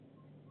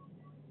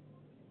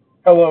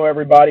Hello,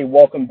 everybody.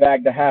 Welcome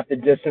back to Half the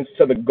Distance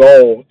to the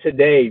Goal.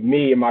 Today,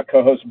 me and my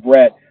co-host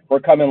Brett,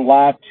 we're coming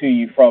live to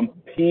you from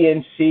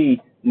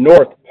PNC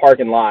North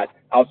parking lot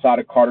outside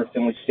of Carter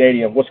Finley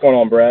Stadium. What's going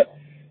on, Brett?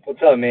 What's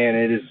up, man?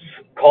 It is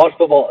college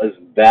football is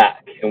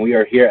back, and we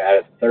are here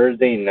at a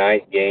Thursday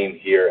night game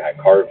here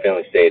at Carter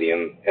Finley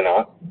Stadium, and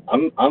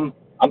I'm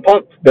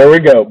pumped. There we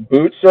go.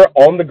 Boots are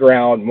on the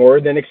ground,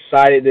 more than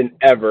excited than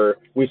ever.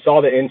 We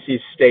saw the NC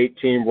State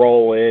team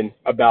roll in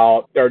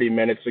about 30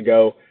 minutes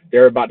ago.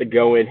 They're about to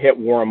go in, hit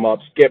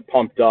warm-ups, get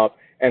pumped up,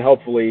 and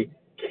hopefully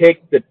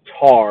kick the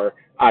tar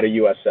out of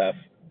USF.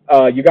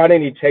 You got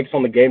any takes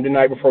on the game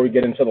tonight before we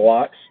get into the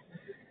locks?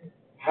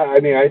 I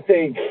mean, I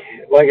think,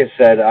 like I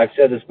said, I've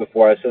said this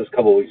before. I said this a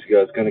couple of weeks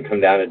ago. It's going to come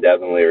down to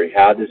Devin Leary.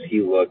 How does he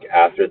look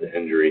after the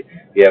injury?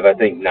 You have, I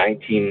think,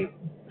 19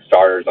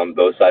 starters on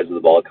both sides of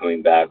the ball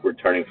coming back,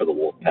 returning for the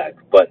Wolfpack.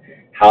 But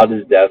how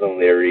does Devin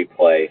Leary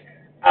play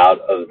out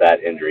of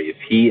that injury? If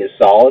he is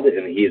solid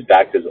and he is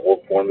back to his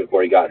old form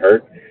before he got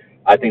hurt,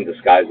 I think the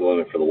sky's the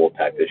limit for the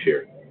Wolfpack this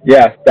year.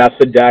 Yeah, that's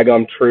the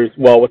daggum truth.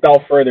 Well,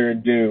 without further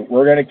ado,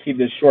 we're gonna keep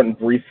this short and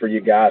brief for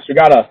you guys.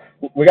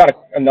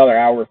 Another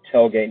hour of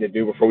tailgating to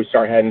do before we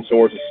start heading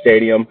towards the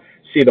stadium,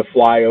 see the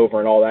flyover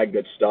and all that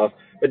good stuff.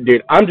 But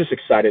dude, I'm just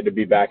excited to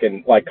be back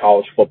in like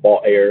college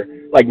football air.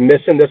 Like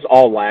missing this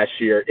all last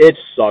year, it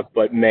sucked.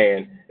 But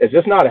man, is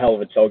this not a hell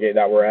of a tailgate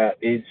that we're at?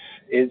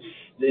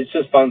 It's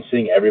just fun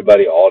seeing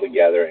everybody all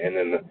together, and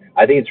then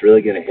I think it's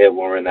really going to hit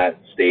when we're in that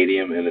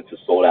stadium and it's a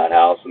sold out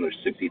house and there's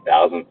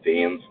 60,000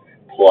 fans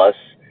plus,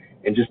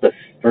 and just the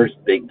first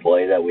big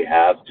play that we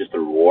have, just a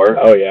roar.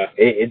 Oh yeah,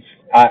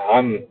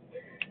 I'm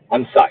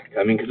psyched.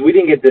 I mean, because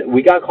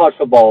we got college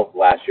football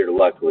last year,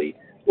 luckily,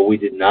 but we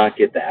did not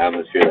get the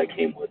atmosphere that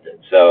came with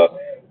it. So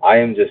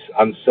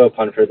I'm so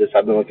pumped for this.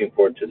 I've been looking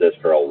forward to this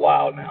for a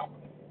while now.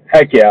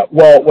 heck yeah.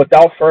 Well,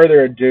 without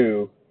further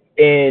ado,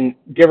 and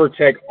give or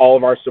take all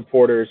of our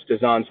supporters,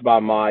 designs by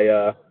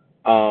Maya,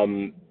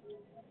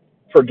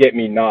 Forget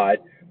Me Not,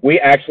 we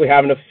actually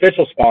have an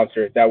official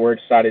sponsor that we're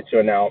excited to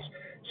announce.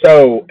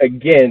 So,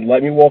 again,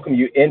 let me welcome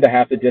you into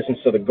Half the Distance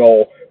to the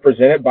Goal,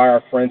 presented by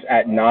our friends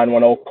at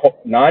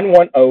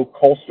 910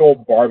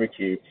 Coastal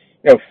Barbecue.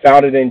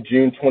 Founded in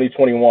June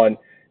 2021,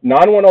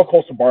 910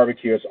 Coastal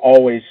Barbecue has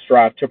always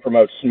strived to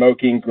promote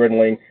smoking,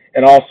 griddling,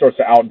 and all sorts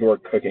of outdoor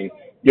cooking.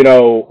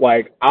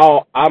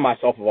 I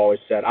myself have always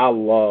said I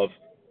love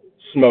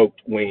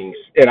smoked wings,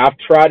 and I've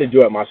tried to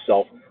do it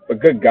myself. But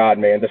good God,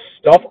 man, the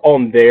stuff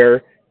on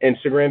their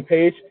Instagram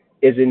page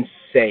is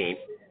insane.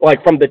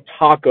 Like from the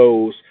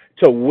tacos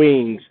to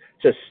wings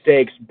to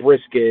steaks,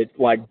 brisket,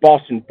 like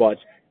Boston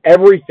butts,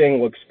 everything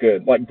looks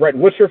good. Like Brett,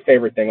 what's your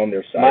favorite thing on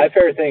their side? My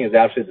favorite thing is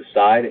actually the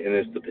side, and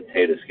it's the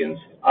potato skins.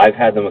 I've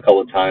had them a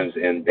couple of times,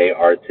 and they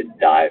are to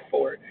die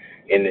for.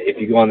 And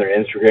if you go on their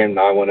Instagram,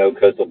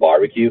 910 Coastal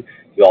Barbecue,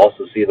 you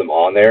also see them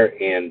on there,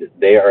 and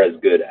they are as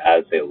good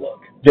as they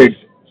look. Dude,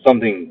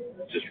 Something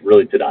just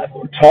really to die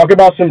for. talk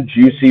about some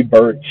juicy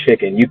bird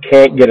chicken. You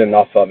can't get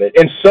enough of it,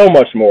 and so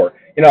much more.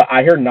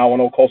 I hear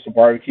 910 Coastal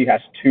Barbecue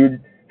has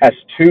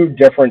two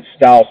different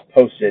styles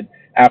posted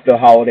after the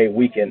holiday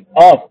weekend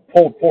of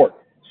pulled pork.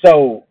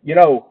 So,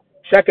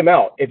 check them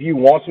out. If you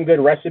want some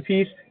good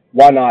recipes,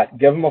 why not?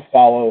 Give them a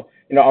follow.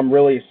 I'm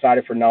really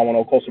excited for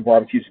 910 Coastal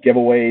Barbecue's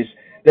giveaways.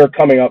 They're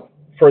coming up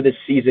for this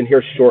season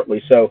here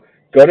shortly. So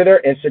go to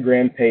their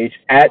Instagram page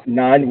at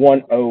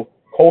 910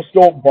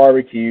 Coastal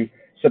Barbecue,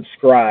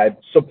 subscribe,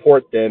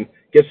 support them,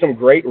 get some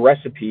great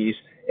recipes.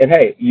 And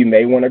hey, you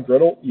may want a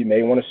griddle, you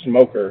may want a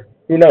smoker.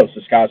 Who knows?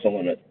 The sky's the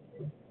limit.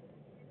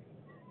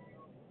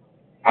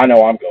 I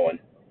know I'm going.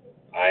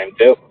 I am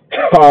too.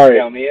 All right.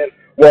 Count me in.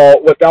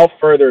 Well, without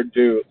further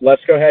ado,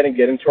 let's go ahead and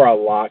get into our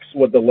locks,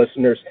 what the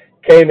listeners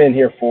came in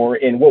here for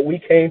and what we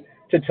came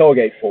to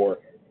tailgate for.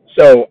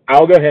 So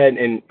I'll go ahead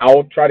and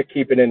I'll try to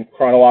keep it in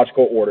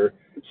chronological order.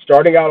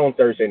 Starting out on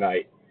Thursday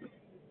night,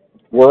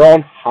 we're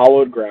on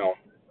hallowed ground,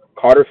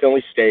 Carter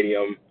Finley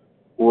Stadium,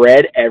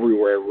 red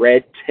everywhere,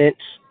 red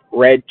tents,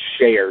 red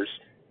chairs,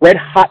 red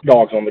hot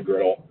dogs on the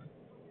griddle.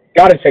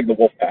 Got to take the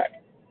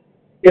Wolfpack.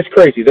 It's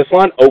crazy. This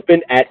line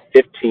opened at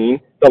 15.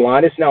 The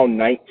line is now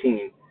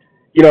 19.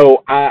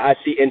 I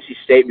see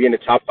NC State being a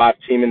top 5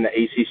 team in the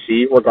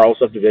ACC,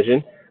 regardless of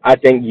division. I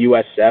think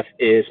USF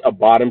is a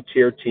bottom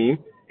tier team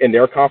in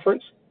their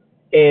conference,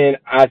 and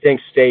I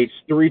think State's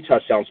 3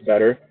 touchdowns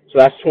better, so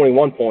that's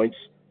 21 points.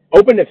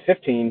 Opened at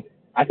 15.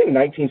 I think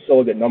 19 is still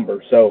a good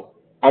number, so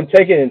I'm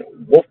taking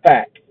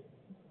Wolfpack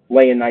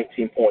laying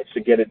 19 points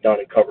to get it done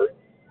and cover.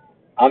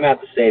 I'm at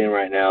the stadium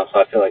right now, so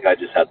I feel like I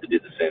just have to do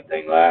the same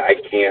thing. I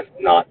can't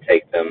not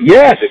take them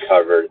Yes, to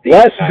cover.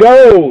 Let's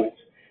go.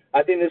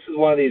 I think this is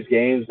one of these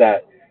games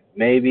that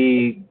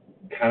maybe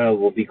kind of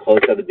will be close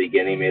at the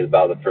beginning, maybe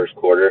about the first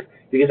quarter.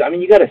 Because I mean,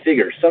 you got to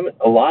figure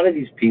a lot of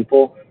these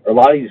people, or a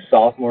lot of these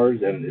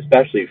sophomores, and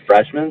especially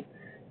freshmen,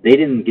 they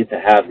didn't get to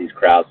have these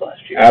crowds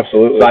last year.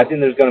 Absolutely. So I think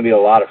there's going to be a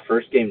lot of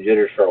first game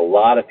jitters for a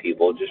lot of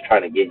people, just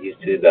trying to get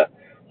used to the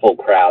whole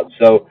crowd.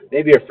 So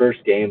maybe our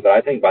first game, but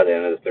I think by the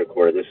end of the third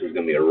quarter, this is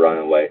going to be a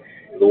runaway.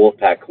 The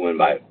Wolfpack can win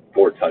by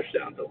 4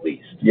 touchdowns at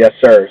least. Yes,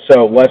 sir.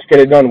 So let's get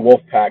it done,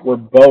 Wolfpack. We're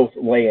both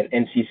laying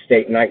NC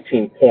State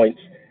 19 points.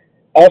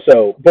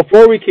 Also,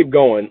 before we keep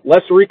going,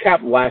 let's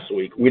recap last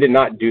week. We did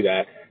not do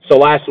that. So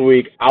last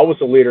week, I was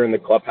the leader in the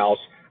clubhouse.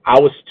 I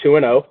was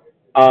 2-0.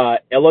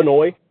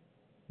 Illinois,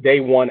 they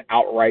won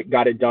outright,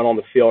 got it done on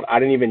the field. I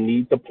didn't even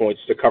need the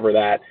points to cover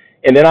that.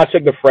 And then I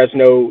took the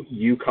Fresno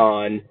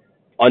UConn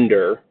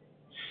under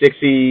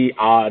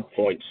 60-odd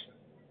points.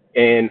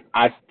 And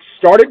I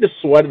started to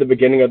sweat at the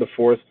beginning of the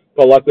fourth,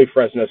 but luckily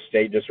Fresno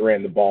State just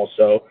ran the ball.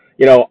 So,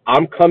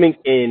 I'm coming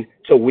in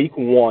to week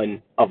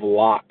 1 of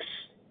locks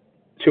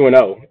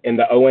 2-0, and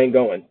the O ain't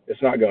going.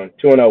 It's not going.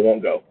 2-0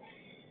 won't go.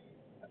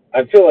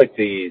 I feel like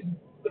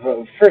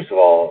first of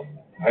all,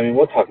 I mean,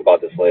 we'll talk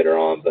about this later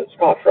on, but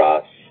Scott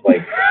Frost, oh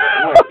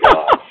my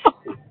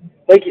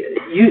gosh.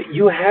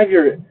 You have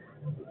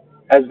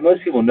as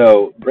most people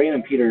know,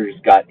 Brandon Peters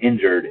got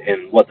injured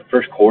in, the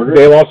first quarter?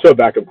 They lost to a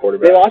backup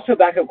quarterback.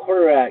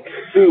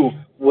 Who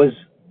was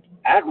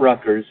at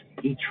Rutgers.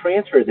 He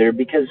transferred there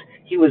because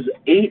he was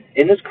 8,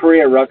 in his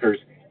career at Rutgers,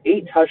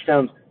 8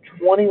 touchdowns,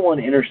 21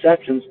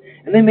 interceptions,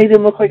 and they made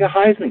him look like a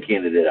Heisman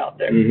candidate out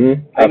there.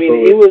 Mm-hmm. I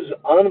mean, it was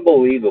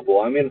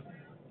unbelievable. I mean,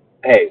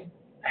 hey,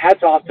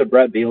 hats off to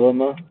Brett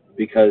Bielema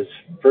because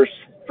first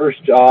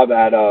job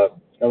at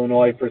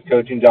Illinois, first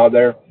coaching job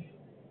there,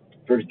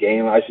 first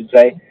game, I should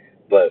say.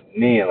 But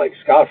man,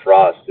 Scott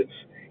Frost,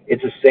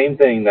 it's the same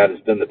thing that has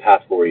been the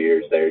past 4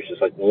 years there. It's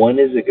just when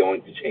is it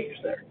going to change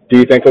there? Do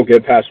you think he'll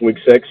get past week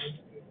 6?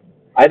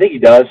 I think he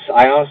does.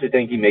 I honestly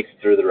think he makes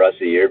it through the rest of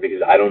the year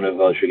because I don't know if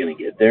else you're going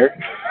to get there.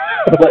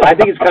 But I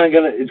think it's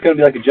gonna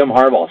be like a Jim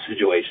Harbaugh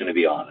situation, to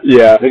be honest.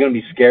 Yeah, they're going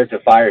to be scared to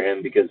fire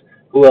him because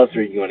who else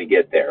are you going to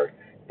get there?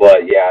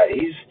 But yeah,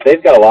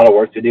 they've got a lot of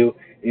work to do.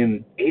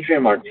 And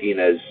Adrian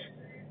Martinez,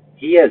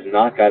 he has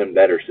not gotten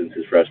better since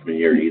his freshman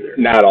year either.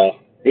 Not at all.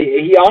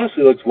 He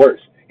honestly looks worse.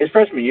 His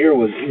freshman year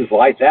he was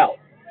lights out,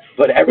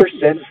 but ever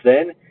since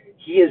then,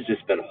 he has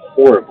just been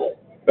horrible.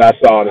 That's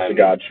the honest to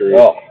God truth.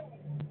 Oh.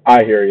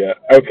 I hear you.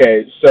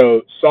 Okay,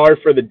 so sorry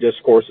for the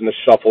discourse and the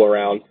shuffle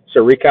around. So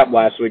recap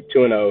last week,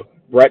 2-0.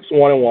 Brett's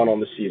 1-1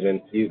 on the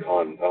season.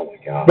 UConn, oh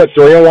my God. But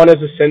 3-1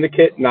 as a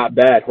syndicate, not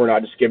bad. We're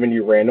not just giving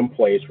you random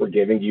plays. We're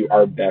giving you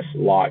our best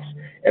locks.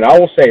 And I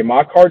will say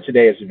my card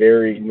today is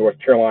very North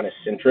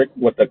Carolina-centric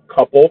with a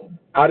couple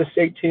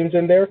out-of-state teams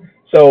in there.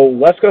 So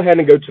let's go ahead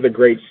and go to the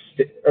great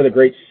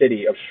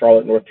city of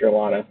Charlotte, North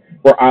Carolina,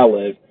 where I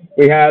live.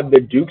 We have the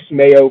Duke's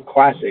Mayo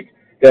Classic.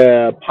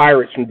 The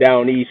Pirates from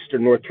down east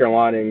of North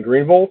Carolina in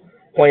Greenville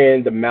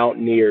playing the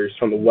Mountaineers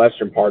from the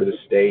western part of the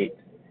state.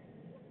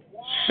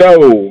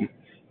 So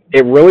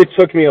it really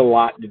took me a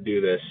lot to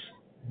do this.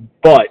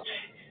 But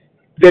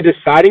the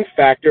deciding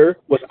factor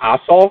was I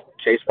saw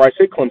Chase Bryce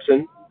at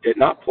Clemson, did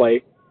not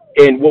play,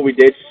 and what we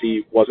did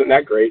see wasn't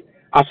that great.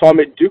 I saw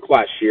him at Duke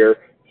last year,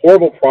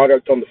 horrible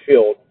product on the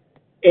field,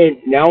 and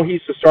now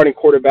he's the starting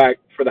quarterback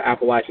for the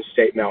Appalachian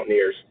State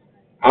Mountaineers.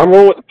 I'm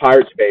rolling with the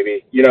Pirates,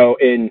 baby.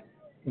 And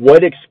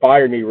what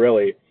inspired me,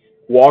 really,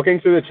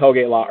 walking through the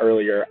tailgate lot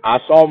earlier, I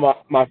saw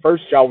my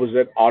first job was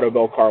at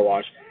Autobell Car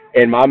Wash,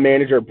 and my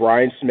manager,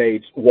 Brian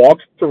Smades,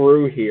 walked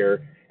through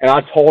here, and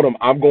I told him,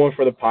 I'm going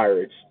for the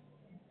Pirates.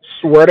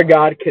 Swear to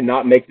God,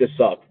 cannot make this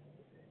up.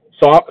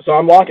 So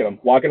I'm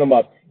locking them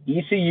up.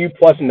 ECU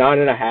plus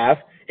 9.5.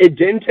 It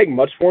didn't take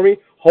much for me.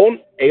 Holton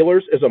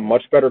Ahlers is a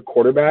much better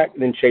quarterback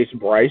than Chase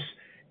Bryce,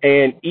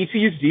 and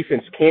ECU's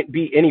defense can't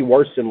be any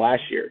worse than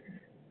last year.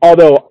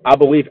 Although I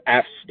believe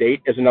App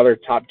State is another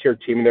top-tier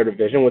team in their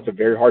division with a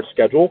very hard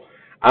schedule,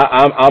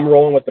 I'm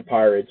rolling with the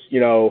Pirates.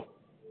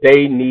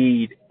 They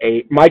need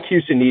Mike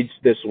Houston needs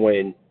this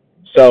win.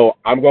 So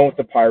I'm going with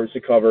the Pirates to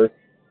cover,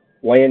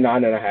 laying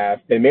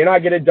 9.5. They may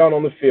not get it done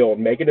on the field,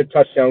 make it a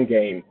touchdown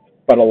game,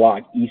 but a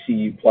lock,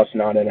 ECU plus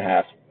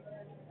 9.5.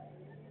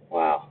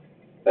 Wow.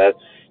 That's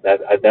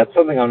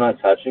something I'm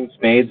not touching.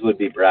 Spades would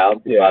be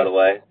proud, by the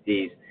way.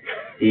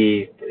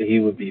 He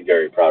would be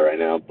very proud right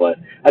now. But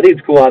I think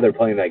it's cool how they're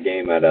playing that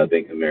game at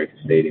Bank of America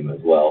Stadium as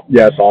well.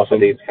 Yeah, it's awesome. I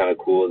think it's kind of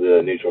cool,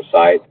 the neutral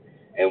site.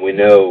 And we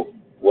know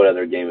what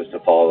other game is to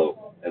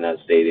follow in that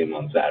stadium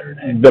on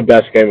Saturday. The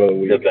best game of the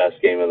week. The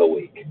best game of the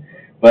week.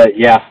 But,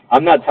 yeah,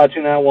 I'm not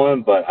touching that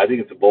one, but I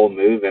think it's a bold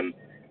move, and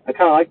I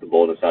kind of like the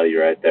boldness out of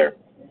you right there.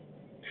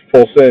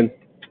 Full sin.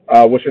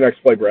 What's your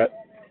next play, Brett?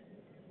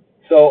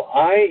 So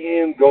I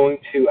am going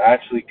to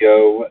actually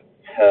go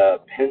to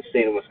Penn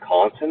State and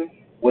Wisconsin.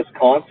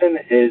 Wisconsin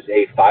is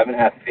a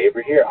 5.5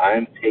 favorite here. I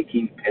am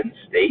taking Penn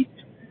State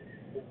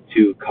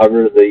to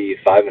cover the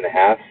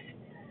 5.5.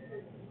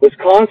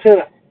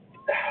 Wisconsin,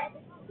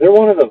 they're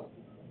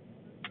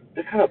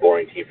kind of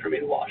boring team for me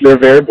to watch. They're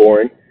very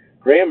boring.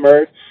 Graham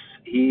Mertz,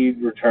 he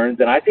returns,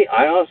 and I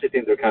honestly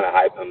think they're kind of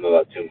hyping him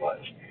about too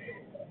much.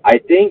 I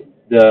think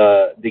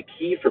the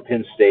key for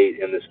Penn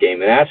State in this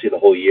game, and actually the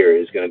whole year,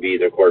 is going to be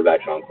their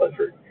quarterback, Sean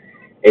Clifford.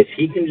 If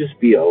he can just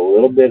be a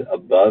little bit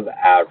above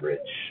average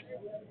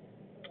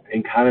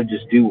and kind of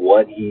just do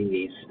what he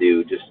needs to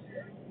do, just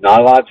not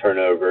a lot of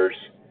turnovers,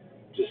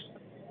 just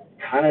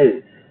kind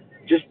of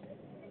just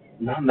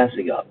not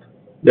messing up,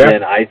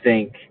 then I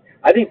think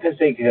I think Penn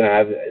State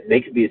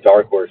they could be a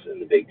dark horse in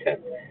the Big Ten,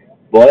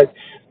 but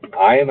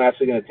I am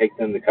actually going to take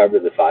them to cover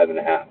the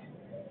 5.5.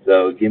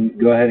 So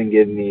go ahead and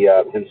give me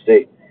Penn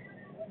State,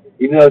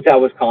 even though it's at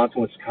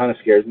Wisconsin, which kind of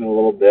scares me a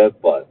little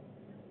bit, but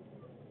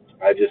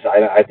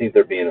I think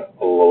they're being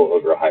a little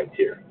overhyped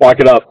here. Lock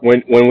it up.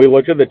 When we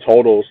looked at the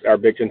totals, our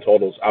Big Ten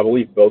totals, I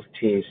believe both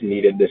teams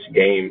needed this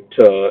game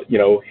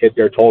to hit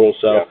their total.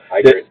 So yeah, I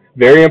agree.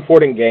 Very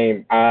important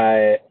game.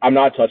 I'm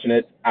not touching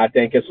it. I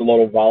think it's a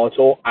little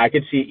volatile. I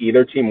could see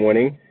either team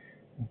winning,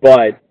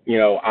 but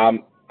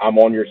I'm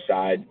on your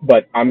side.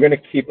 But I'm going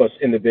to keep us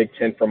in the Big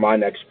Ten for my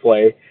next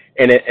play,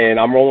 and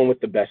I'm rolling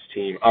with the best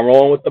team. I'm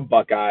rolling with the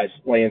Buckeyes,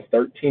 laying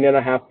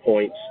 13.5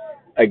 points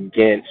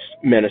against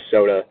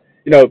Minnesota.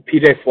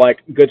 PJ Fleck,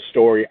 good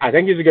story. I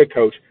think he's a good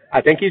coach.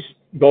 I think he's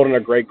building a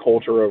great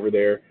culture over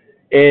there.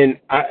 And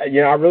I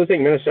really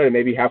think Minnesota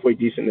may be halfway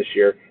decent this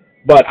year.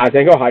 But I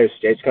think Ohio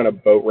State's going to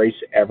boat race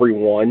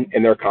everyone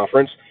in their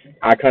conference.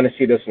 I kind of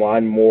see this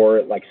line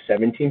more like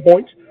 17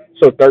 points.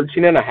 So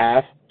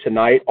 13.5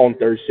 tonight on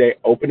Thursday,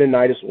 opening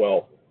night as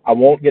well. I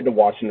won't get to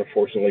watching,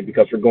 unfortunately,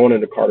 because we're going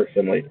into Carter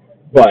Finley.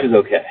 But which is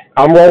okay.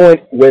 I'm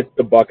rolling with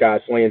the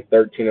Buckeyes, laying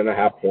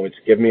 13.5 points.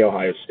 Give me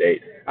Ohio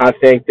State. I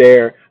think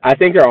they're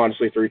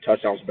honestly 3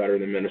 touchdowns better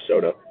than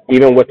Minnesota,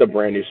 even with a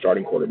brand new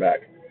starting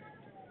quarterback.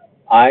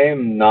 I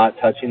am not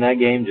touching that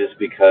game just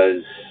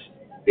because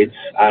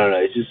I don't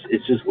know,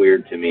 it's just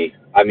weird to me.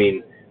 I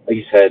mean, like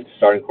you said,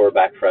 starting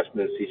quarterback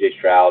freshman CJ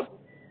Stroud.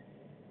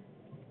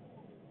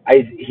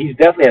 He's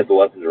definitely has the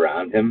weapons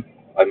around him.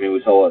 I mean,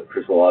 we saw what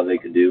Chris Olave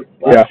could do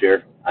last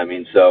year. I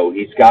mean, so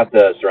he's got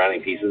the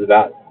surrounding pieces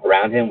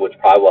around him, which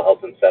probably will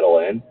help him settle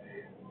in.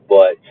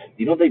 But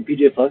you don't think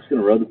PJ Fleck's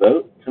going to row the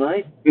boat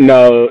tonight?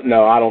 No,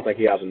 I don't think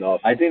he has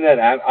enough. I think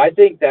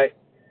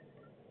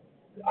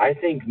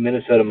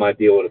Minnesota might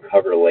be able to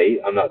cover late.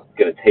 I'm not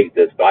going to take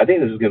this, but I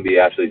think this is going to be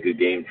actually a good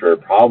game for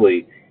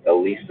probably at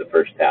least the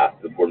first half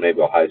before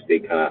maybe Ohio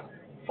State kind of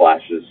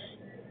flashes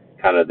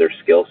kind of their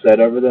skill set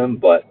over them.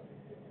 But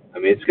I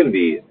mean, it's going to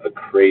be a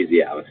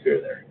crazy atmosphere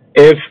there.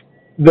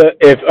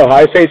 If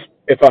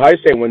Ohio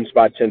State wins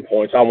by 10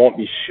 points, I won't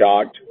be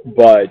shocked,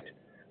 but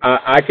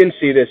I can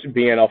see this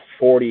being a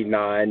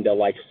 49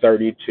 to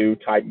 32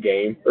 type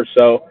game or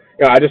so.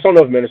 I just don't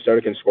know if Minnesota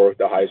can score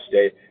with Ohio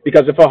State,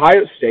 because if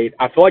Ohio State,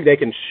 I feel like they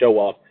can show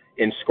up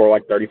and score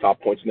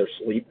 35 points in their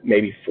sleep,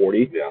 maybe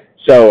 40. Yeah.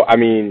 So I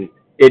mean,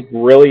 it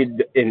really,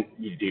 and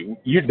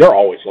they're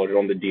always loaded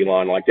on the D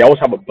line. They always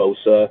have a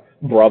Bosa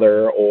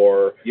brother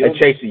or a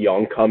Chase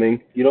Young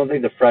coming. You don't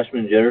think the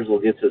freshman jitters will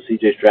get to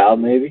C.J. Stroud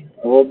maybe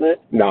a little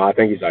bit? No, I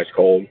think he's ice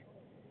cold.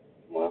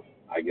 Well,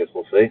 I guess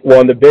we'll see.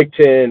 Well, in the Big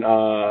Ten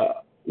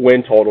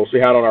win totals, we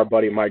had on our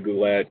buddy Mike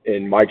Goulet,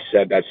 and Mike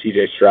said that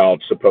C.J.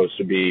 Stroud's supposed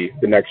to be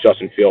the next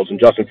Justin Fields, and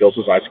Justin Fields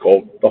was ice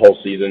cold the whole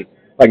season,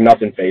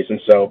 nothing facing.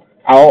 So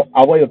I'll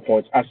weigh the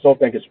points. I still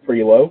think it's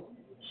pretty low.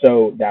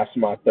 So that's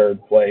my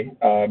third play.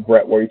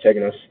 Brett, where are you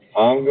taking us?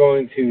 I'm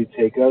going to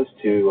take us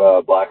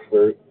to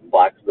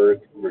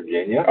Blacksburg,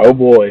 Virginia. Oh,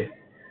 boy.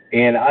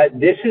 And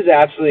this is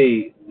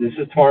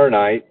tomorrow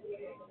night,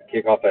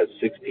 kickoff at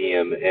 6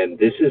 p.m., and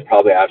this is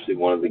probably actually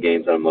one of the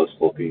games that I'm most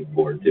looking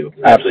forward to.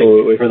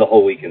 Absolutely. For the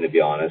whole weekend, to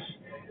be honest.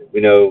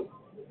 We know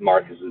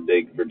Marcus is a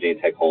big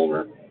Virginia Tech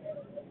homer.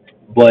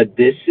 But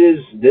this is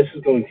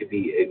going to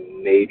be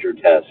a major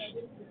test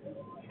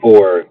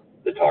for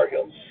the Tar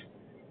Heels,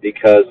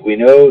 because we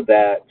know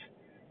that,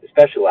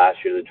 especially last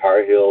year, the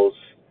Tar Heels,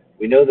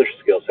 we know their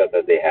skill set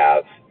that they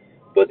have,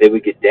 but they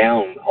would get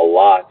down a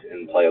lot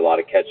and play a lot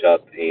of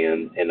catch-up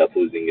and end up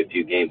losing a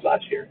few games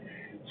last year.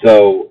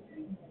 So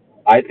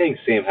I think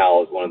Sam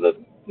Howell is one of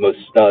the most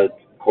stud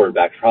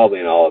quarterbacks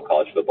probably in all of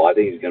college football. I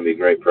think he's going to be a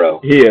great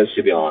pro. He is.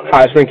 To be honest.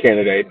 Heisman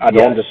candidate. I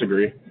don't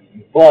disagree.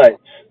 But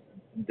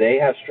they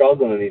have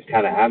struggled in these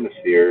kind of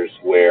atmospheres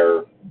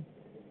where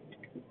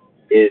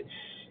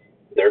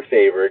they're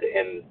favored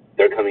and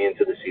they're coming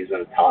into the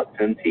season a top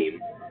 10 team.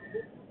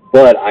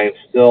 But I am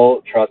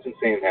still trusting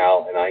Sam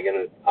Howell, and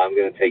I'm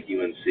gonna take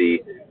UNC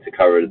to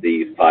cover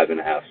the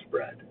 5.5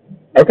 spread.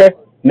 Okay.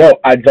 No,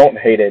 I don't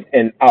hate it,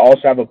 and I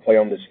also have a play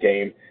on this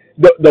game.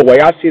 The way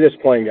I see this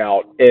playing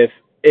out,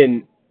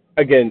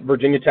 again,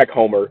 Virginia Tech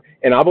homer,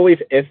 and I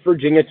believe if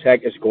Virginia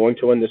Tech is going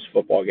to win this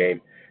football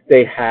game,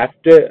 they have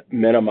to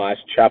minimize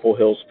Chapel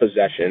Hill's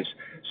possessions.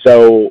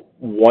 So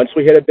once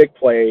we hit a big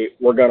play,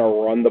 we're going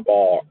to run the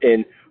ball.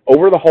 And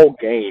over the whole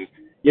game,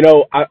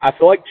 I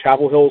feel like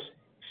Chapel Hill's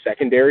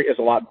secondary is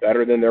a lot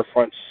better than their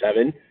front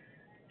seven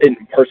in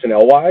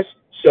personnel-wise.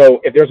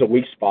 So if there's a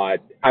weak spot,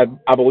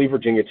 I believe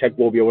Virginia Tech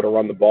will be able to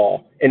run the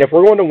ball. And if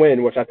we're going to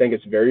win, which I think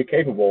is very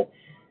capable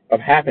of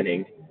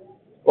happening,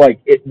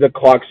 the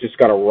clock's just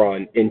got to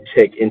run and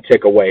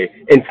tick away.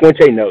 And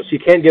Fuente knows he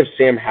can't give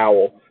Sam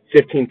Howell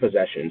 15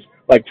 possessions,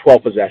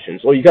 12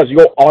 possessions, because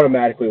you'll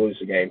automatically lose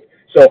the game.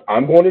 So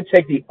I'm going to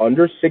take the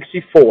under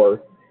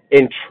 64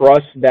 and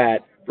trust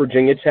that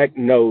Virginia Tech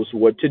knows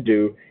what to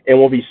do and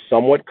will be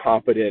somewhat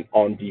competent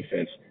on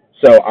defense.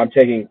 So I'm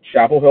taking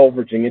Chapel Hill,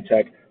 Virginia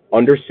Tech,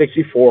 under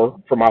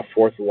 64 for my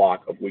fourth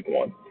lock of week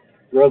one.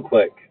 Real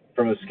quick,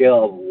 from a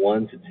scale of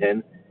 1 to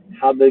 10,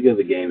 how big of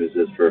a game is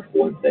this for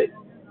Wednesday?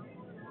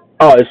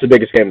 Oh, it's the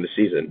biggest game of the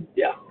season.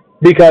 Yeah.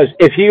 Because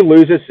if he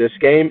loses this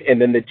game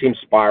and then the team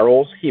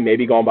spirals, he may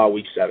be gone by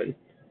week 7.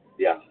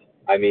 Yeah.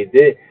 I mean,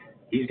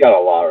 he's got a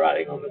lot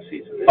riding on the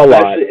season.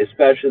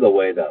 Especially the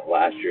way that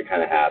last year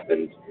kind of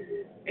happened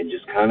and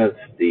just kind of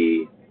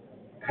the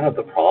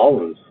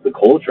problems, the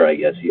culture, I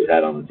guess, he's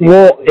had on the team.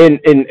 Well, and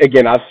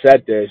again, I've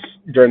said this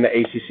during the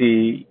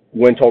ACC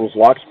Win Totals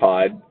Locks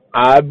pod.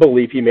 I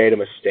believe he made a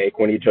mistake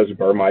when he chose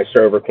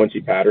Burmeister over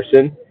Quincy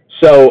Patterson.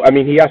 So, I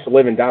mean, he has to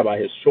live and die by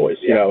his choice.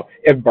 Yeah. You know,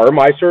 if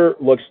Burmeister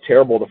looks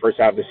terrible the first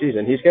half of the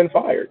season, he's getting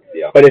fired.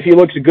 Yeah. But if he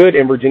looks good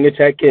and Virginia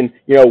Tech can,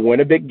 win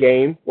a big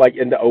game like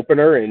in the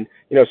opener and,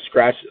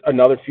 scratch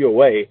another few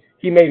away,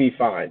 he may be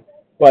fine.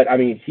 But, I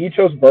mean, he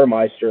chose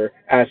Burmeister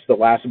as the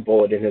last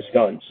bullet in his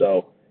gun.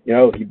 So,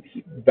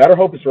 he better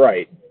hope it's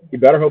right. He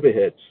better hope it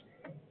hits.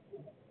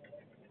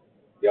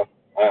 Yeah.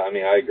 I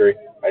mean, I agree.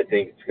 I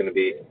think it's going to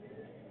be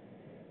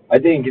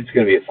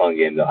a fun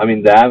game, though. I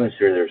mean, the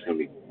atmosphere there's going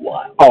to be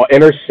wild. Oh,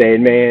 Enter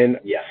Sandman,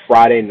 yeah.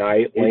 Friday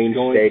night, Lane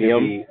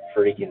Stadium. It's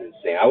going to be freaking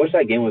insane. I wish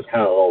that game was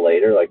kind of a little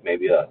later, like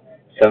maybe a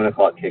 7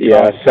 o'clock kickoff.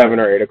 Yeah, 7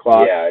 or 8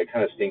 o'clock. Yeah, it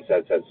kind of stinks that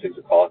it's at 6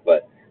 o'clock,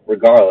 but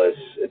regardless,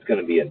 it's going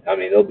to be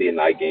it'll be a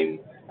night game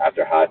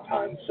after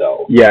halftime,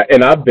 so. Yeah,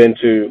 and I've been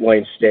to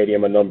Lane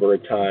Stadium a number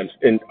of times,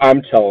 and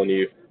I'm telling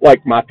you,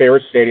 like, my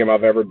favorite stadium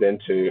I've ever been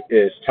to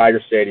is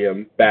Tiger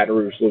Stadium, Baton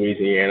Rouge,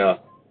 Louisiana.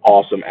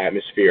 Awesome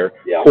atmosphere.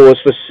 Yeah.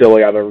 Coolest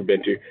facility I've ever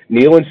been to.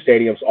 Neyland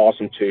Stadium's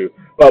awesome, too.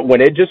 But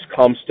when it just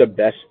comes to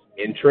best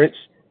entrance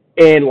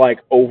and, like,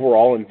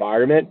 overall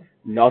environment,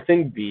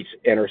 nothing beats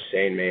Enter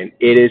Sandman.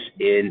 It is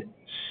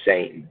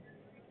insane.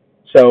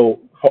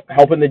 So,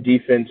 helping the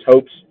defense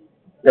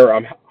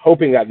I'm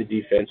hoping that the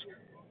defense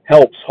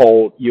helps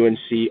hold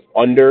UNC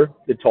under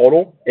the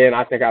total, and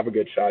I think I have a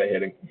good shot at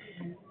hitting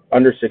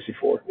under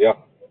 64. Yeah,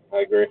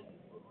 I agree.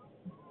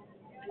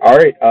 All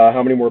right,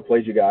 how many more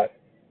plays you got?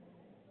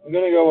 I'm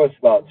going to go with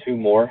about 2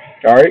 more.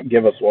 All right,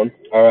 give us one.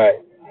 All right,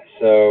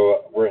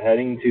 so we're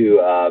heading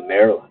to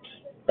Maryland.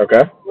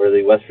 Okay. Where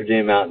the West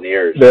Virginia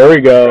Mountaineers there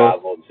we go.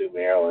 traveled to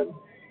Maryland.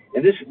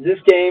 And this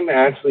game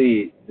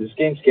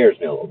scares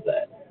me a little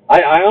bit.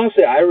 I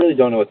honestly, I really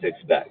don't know what to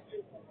expect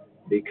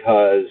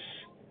because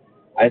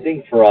I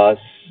think for us,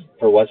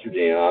 for West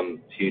Virginia,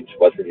 I'm a huge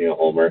West Virginia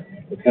homer.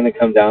 It's going to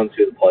come down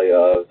to the play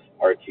of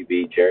our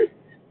QB, Jarret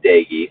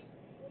Doege,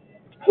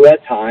 who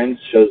at times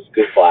shows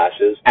good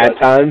flashes. At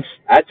times,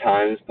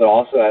 but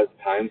also at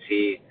times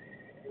he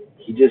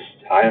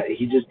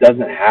just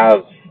doesn't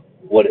have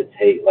what it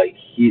takes. Like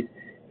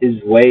his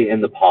way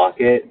in the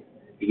pocket,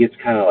 he gets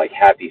kind of like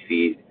happy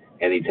feet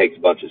and he takes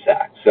a bunch of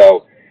sacks.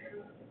 So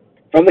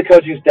from the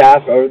coaching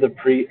staff over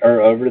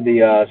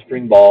the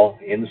spring ball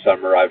in the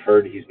summer, I've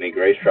heard he's made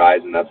great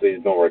strides and that's what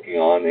he's been working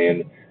on.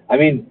 And I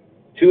mean,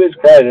 to his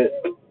credit,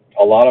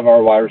 a lot of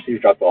our wide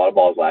receivers dropped a lot of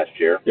balls last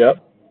year.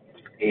 Yep.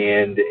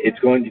 And it's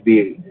going to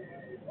be,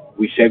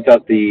 we shaped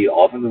up the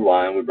offensive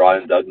line. We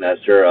brought in Doug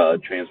Nestor, a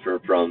transfer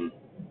from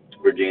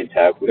Virginia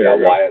Tech. We got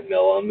Wyatt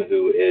Millam,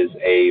 who is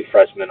a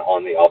freshman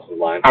on the offensive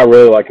line. I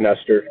really like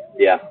Nestor.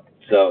 Yeah.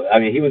 So, I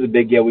mean, he was a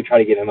big deal. We tried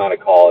to get him out of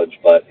college,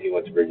 but he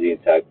went to Virginia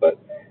Tech. But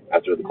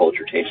after the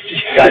culture changes you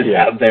guys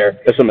have there,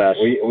 it's a mess.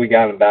 We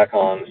got him back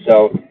on.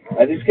 So,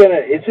 I think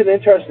it's an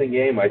interesting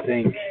game. I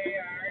think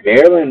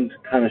Maryland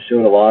kind of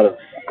showed a lot of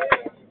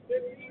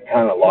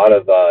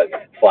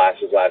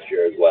flashes last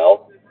year as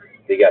well.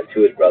 They got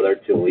to his brother,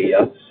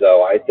 Talia.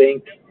 So I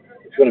think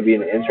it's going to be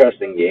an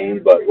interesting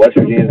game, but West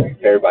Virginia is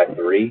favored by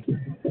 3.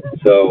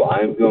 So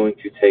I'm going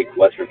to take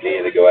West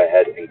Virginia to go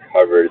ahead and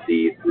cover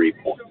the 3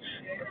 points.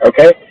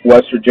 Okay,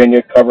 West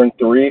Virginia covering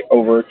 3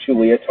 over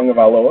Tulia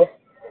Tagovailoa.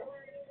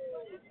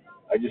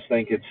 I just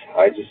think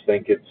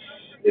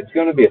it's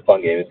going to be a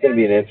fun game. It's going to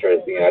be an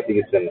interesting game. I think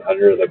it's an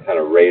under the kind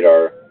of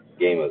radar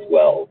game as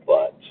well,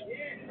 but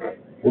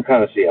we'll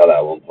kind of see how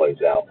that one plays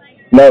out.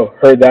 No,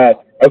 heard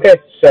that. Okay,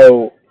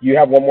 so you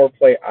have one more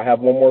play. I have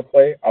one more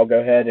play. I'll go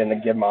ahead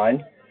and give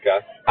mine.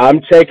 Okay. I'm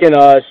taking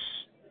us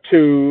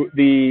to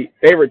the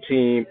favorite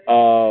team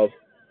of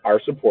our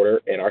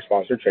supporter and our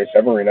sponsor, Chase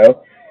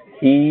Severino.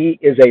 He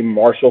is a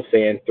Marshall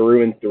fan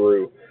through and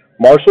through.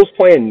 Marshall's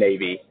playing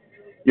Navy.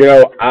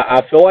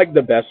 I feel like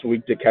the best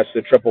week to catch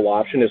the triple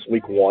option is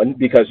week 1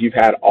 because you've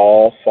had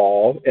all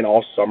fall and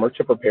all summer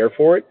to prepare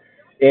for it.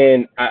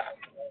 And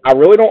I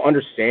really don't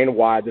understand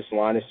why this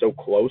line is so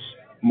close.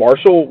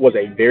 Marshall was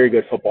a very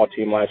good football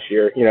team last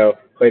year,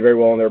 played very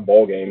well in their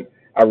bowl game.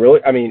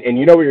 And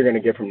you know what you're going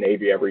to get from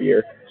Navy every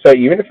year. So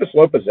even if it's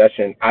low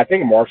possession, I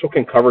think Marshall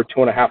can cover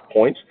 2.5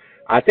 points.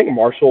 I think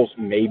Marshall's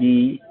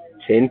maybe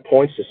 10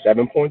 points to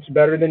 7 points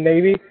better than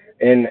Navy.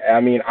 And,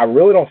 I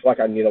really don't feel like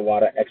I need a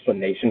lot of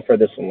explanation for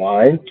this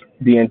line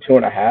being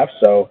 2.5.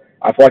 So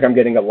I feel like I'm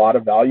getting a lot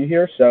of value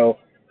here. So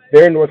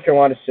very North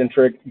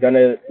Carolina-centric, going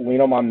to lean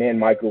on my man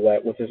Mike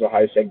Goulet with his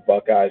Ohio State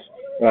Buckeyes.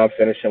 And I'm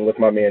finishing with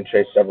my man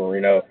Chase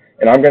Severino.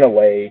 And I'm going to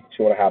lay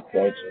 2.5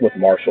 points with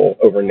Marshall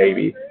over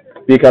Navy.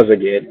 because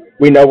again,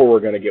 we know what we're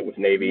going to get with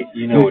Navy.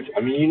 You know,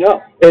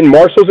 And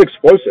Marshall's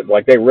explosive,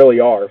 like they really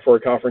are for a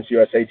Conference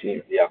USA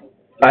team. Yeah.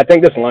 I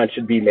think this line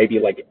should be maybe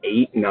like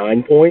 8,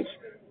 9 points,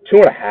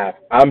 2.5.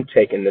 I'm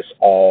taking this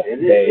all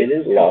day It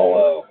is long.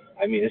 low.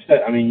 I mean,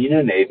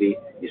 Navy.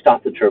 You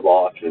stop the triple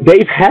option.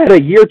 They've had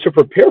a year to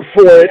prepare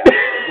for it.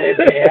 Yeah,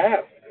 they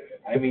have.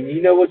 I mean,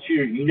 you know what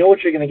you're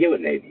going to get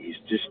with Navy. You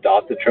just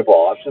stop the triple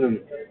option, and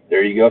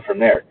there you go from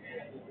there.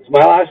 So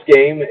my last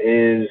game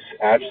is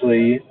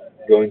actually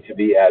going to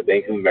be at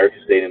Bank of America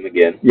Stadium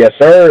again. Yes,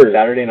 sir.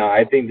 Saturday night.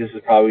 I think this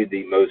is probably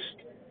the most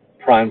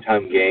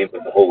primetime game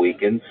of the whole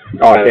weekend.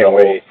 Oh, I kind of can't the whole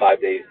wait.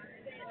 5-day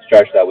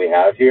stretch that we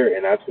have here,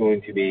 and that's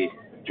going to be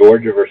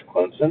Georgia versus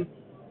Clemson.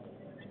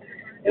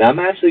 And I'm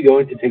actually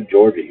going to take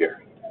Georgia here.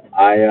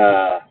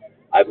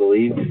 I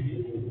believe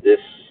this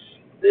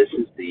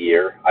is the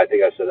year. I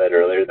think I said that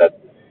earlier, that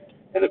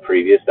in the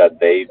previous, that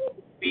they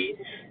beat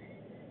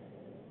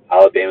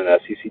Alabama in the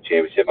SEC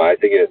championship. I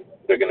think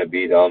they're going to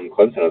beat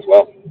Clemson as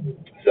well.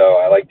 So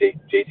I like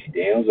JT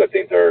Daniels. I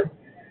think their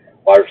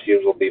wide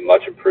receivers will be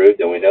much improved,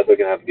 and we know they're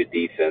going to have a good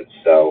defense.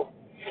 So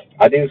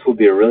I think this will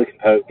be a really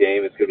competitive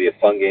game. It's going to be a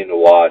fun game to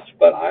watch,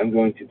 but I'm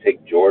going to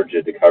take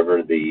Georgia to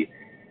cover the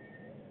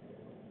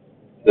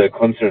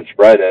Clemson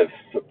spread of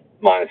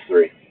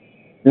 -3.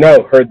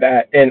 No, heard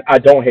that, and I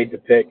don't hate the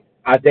pick.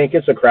 I think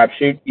it's a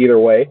crapshoot either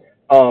way.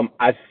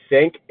 I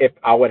think if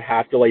I would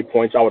have to lay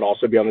points, I would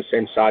also be on the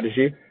same side as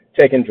you,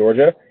 taking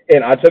Georgia,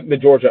 and I took the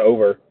Georgia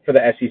over for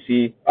the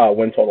SEC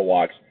win total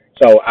locks.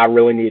 So I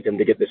really need them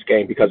to get this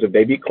game because if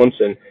they beat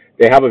Clemson,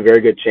 they have a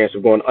very good chance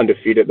of going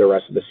undefeated the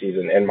rest of the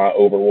season, and my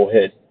over will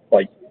hit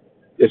like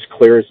as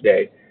clear as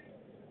day.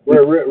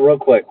 Real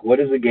quick, what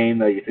is a game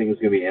that you think is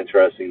going to be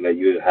interesting that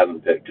you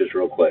haven't picked? Just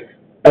real quick.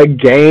 A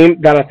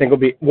game that I think will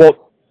be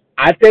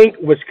I think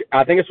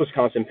it's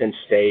Wisconsin-Penn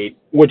State,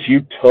 which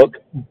you took,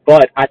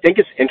 but I think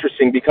it's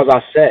interesting because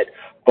I said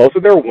both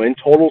of their win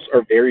totals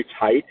are very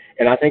tight,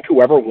 and I think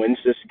whoever wins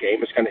this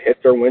game is going to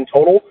hit their win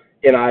total,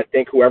 and I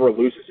think whoever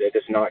loses it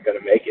is not going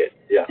to make it.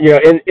 Yeah. You know,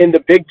 in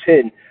the Big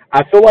Ten,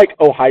 I feel like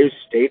Ohio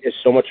State is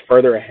so much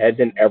further ahead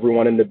than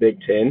everyone in the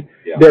Big Ten.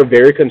 Yeah. They're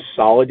very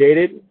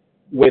consolidated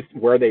with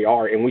where they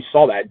are, and we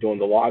saw that during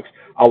the locks.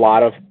 A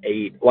lot of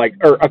 8,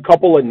 or a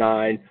couple of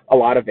 9, a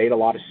lot of 8, a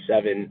lot of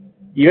 7.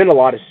 Even a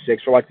lot of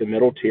 6 for like the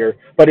middle tier,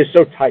 but it's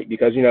so tight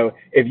because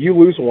if you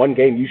lose one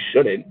game, you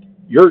shouldn't.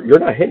 You're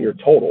not hitting your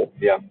total.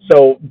 Yeah.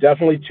 So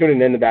definitely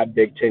tuning into that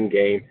Big Ten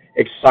game.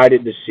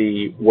 Excited to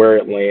see where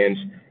it lands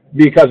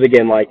because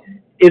again,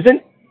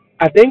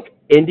 I think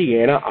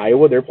Indiana,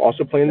 Iowa, they're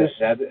also playing this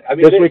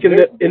week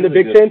in the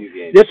Big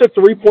Ten. This is a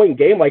 3-point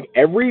game. Like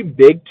every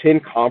Big Ten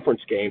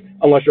conference game,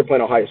 unless you're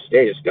playing Ohio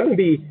State, it's going to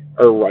be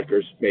or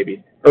Rutgers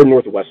maybe or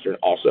Northwestern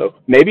also.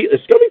 Maybe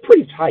it's going to be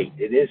pretty tight.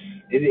 It is.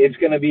 It's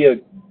going to be a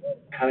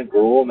kind of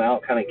gruel them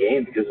out kind of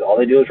game because all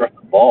they do is run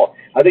the ball.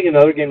 I think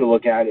another game to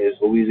look at is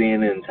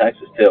Louisiana and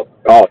Texas too.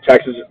 Oh,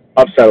 Texas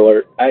upset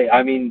alert.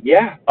 I mean,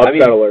 yeah.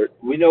 Upset alert.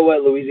 We know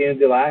what Louisiana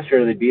did last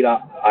year. They beat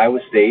Iowa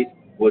State,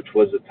 which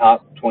was a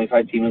top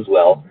 25 team as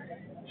well.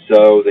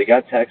 So they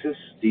got Texas.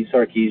 Steve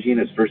Sarkisian,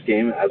 his first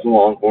game as a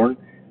Longhorn.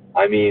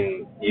 I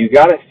mean, you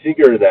got to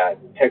figure that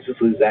Texas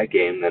loses that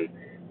game, then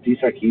Steve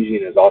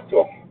Sarkisian is off to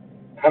a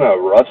kind of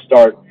rough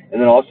start. And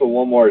then also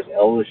one more is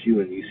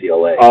LSU and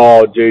UCLA.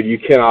 Oh, dude, you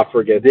cannot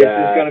forget this that.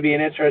 This is going to be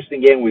an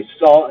interesting game. We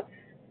saw,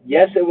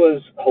 yes, it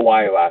was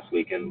Hawaii last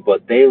weekend,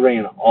 but they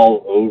ran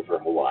all over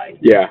Hawaii.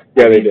 Yeah,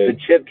 they did. The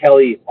Chip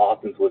Kelly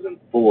offense was in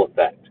full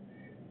effect.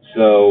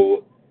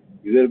 So,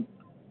 it's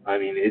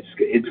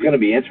going to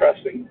be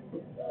interesting.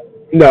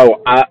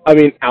 No, I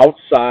mean,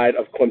 outside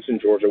of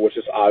Clemson, Georgia, which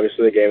is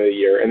obviously the game of the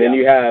year, and then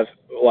you have,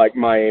 like,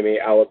 Miami,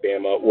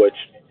 Alabama, which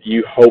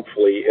you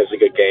hopefully is a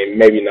good game,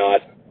 maybe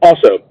not.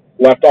 Also,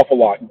 left off a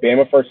lot.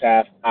 Bama first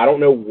half. I don't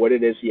know what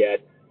it is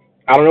yet.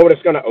 I don't know what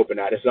it's going to open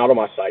at. It's not on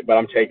my site, but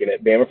I'm taking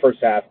it. Bama first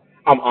half.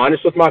 I'm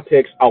honest with my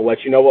picks. I'll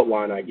let you know what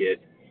line I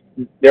get.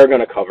 They're going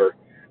to cover.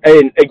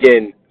 And,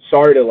 again,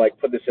 sorry to,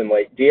 put this in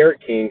late. D'Eriq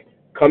King,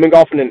 coming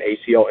off an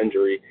ACL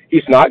injury,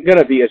 he's not going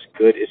to be as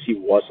good as he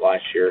was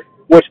last year,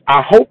 which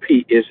I hope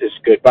he is as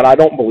good, but I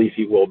don't believe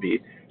he will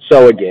be.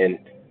 So, again,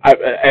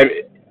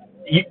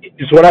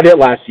 it's what I did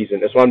last season.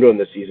 That's what I'm doing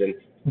this season.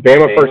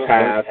 Bama first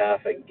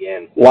half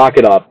again. Lock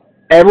it up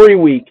every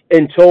week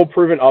until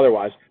proven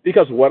otherwise.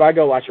 Because what I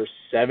go last year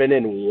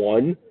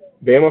 7-1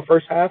 Bama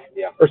first half,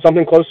 or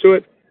something close to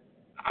it.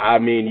 I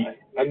mean,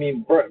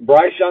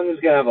 Bryce Young is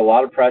going to have a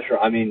lot of pressure.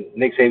 I mean,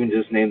 Nick Saban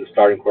just named the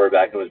starting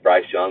quarterback, and it was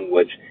Bryce Young.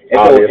 Which,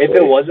 if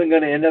it wasn't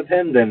going to end up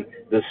him, then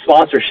the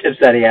sponsorships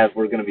that he has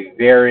were going to be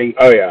very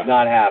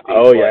not happy.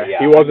 Oh yeah,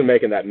 he wasn't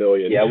making that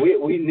million. Yeah,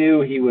 we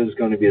knew he was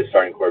going to be a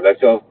starting quarterback.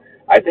 So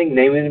I think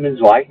naming him his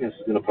likeness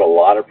is going to put a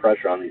lot of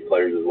pressure on these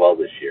players as well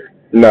this year.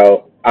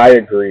 No, I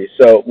agree.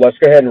 So let's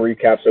go ahead and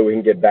recap so we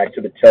can get back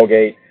to the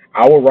tailgate.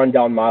 I will run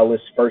down my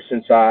list first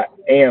since I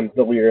am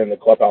the leader in the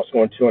clubhouse,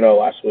 going 2-0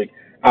 last week.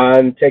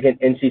 I'm taking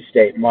NC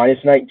State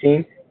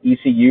 -19,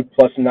 ECU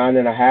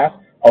 +9.5,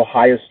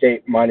 Ohio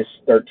State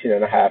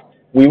 -13.5.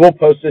 We will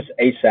post this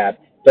ASAP.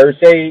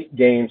 Thursday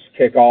games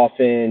kick off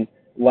in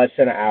less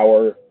than an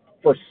hour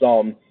for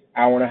some,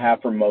 hour and a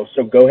half for most.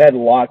 So go ahead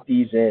and lock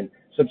these in.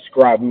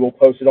 Subscribe. We will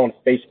post it on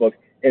Facebook,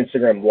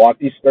 Instagram. Lock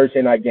these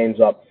Thursday night games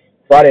up.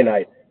 Friday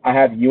night, I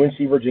have UNC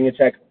Virginia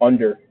Tech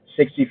under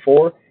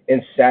 64,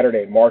 and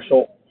Saturday,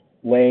 Marshall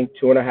laying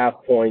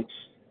 2.5 points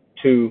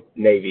to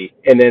Navy.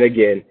 And then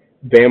again,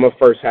 Bama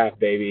first half,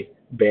 baby.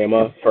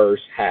 Bama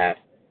first half.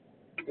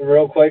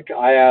 Real quick,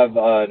 I have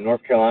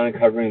North Carolina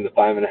covering the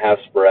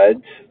 5.5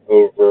 spread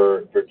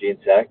over Virginia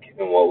Tech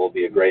in what will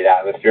be a great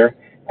atmosphere.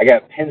 I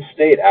got Penn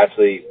State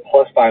actually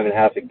plus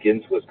 5.5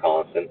 against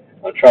Wisconsin.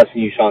 I'm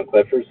trusting you, Sean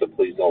Clifford, so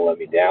please don't let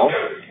me down.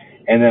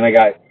 And then I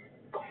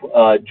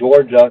got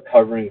Georgia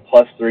covering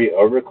 +3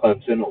 over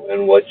Clemson,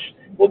 in which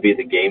will be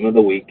the game of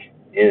the week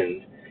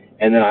end.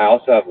 And then I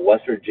also have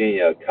West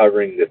Virginia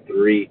covering the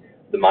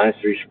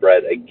 -3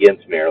 spread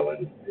against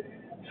Maryland.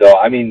 So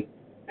I mean,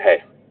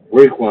 hey,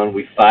 week one,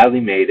 we finally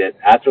made it.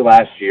 After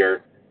last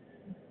year,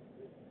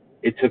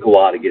 it took a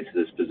while to get to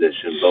this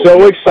position. But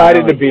so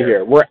excited to be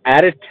here. We're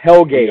at a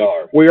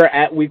tailgate. We are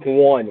at week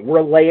one.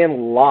 We're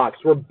laying locks.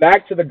 We're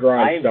back to the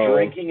grindstone. I am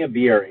drinking a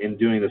beer and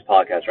doing this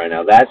podcast right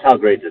now. That's how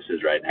great this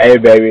is right now. Hey,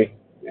 baby.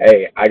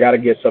 Hey, I got to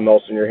get something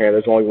else in your hand.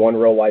 There's only one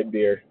real light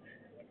beer.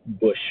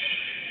 Busch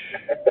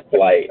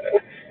Light.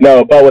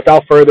 No, but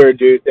without further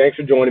ado, thanks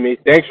for joining me.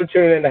 Thanks for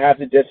tuning in to Half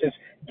the Distance.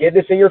 Get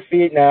this in your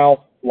feet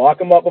now. Lock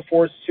them up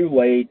before it's too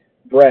late.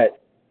 Brett,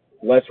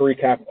 let's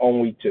recap on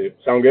week 2.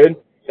 Sound good?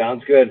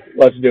 Sounds good.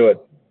 Let's do it.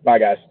 Bye,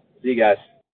 guys. See you guys.